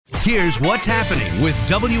Here's what's happening with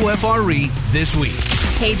WFRE this week.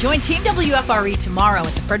 Hey, join Team WFRE tomorrow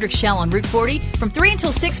at the Frederick Shell on Route 40 from 3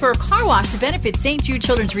 until 6 for a car wash to benefit St. Jude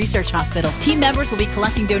Children's Research Hospital. Team members will be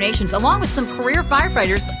collecting donations along with some career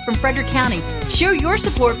firefighters from Frederick County. Show your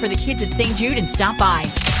support for the kids at St. Jude and stop by.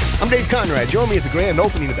 I'm Dave Conrad. Join me at the grand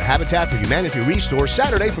opening of the Habitat for Humanity Restore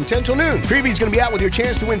Saturday from 10 till noon. Freebie's going to be out with your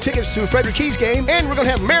chance to win tickets to a Frederick Keys game, and we're going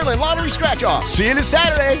to have Maryland Lottery Scratch-Off. See you this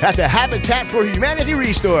Saturday at the Habitat for Humanity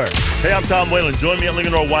Restore. Hey, I'm Tom Whalen. Join me at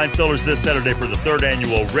Linganore Wine Cellars this Saturday for the 3rd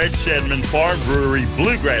annual Red Shedman Farm Brewery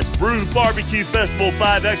Bluegrass Brew Barbecue Festival.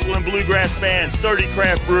 5 excellent bluegrass bands, 30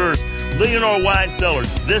 craft brewers. Linganore Wine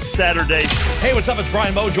Cellars this Saturday. Hey, what's up? It's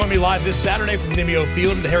Brian Moe. Join me live this Saturday from Nimeo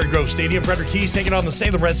Field at the Harry Grove Stadium. Frederick Keys taking on the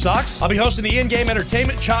Salem Red Sox. I'll be hosting the in-game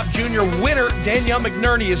entertainment. Chop Jr. winner Danielle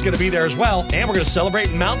McNerney is going to be there as well. And we're going to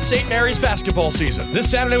celebrate Mount St. Mary's basketball season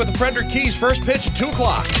this Saturday with the Frederick Keys first pitch at 2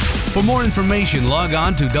 o'clock. For more information, log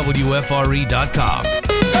on to WFRE.com.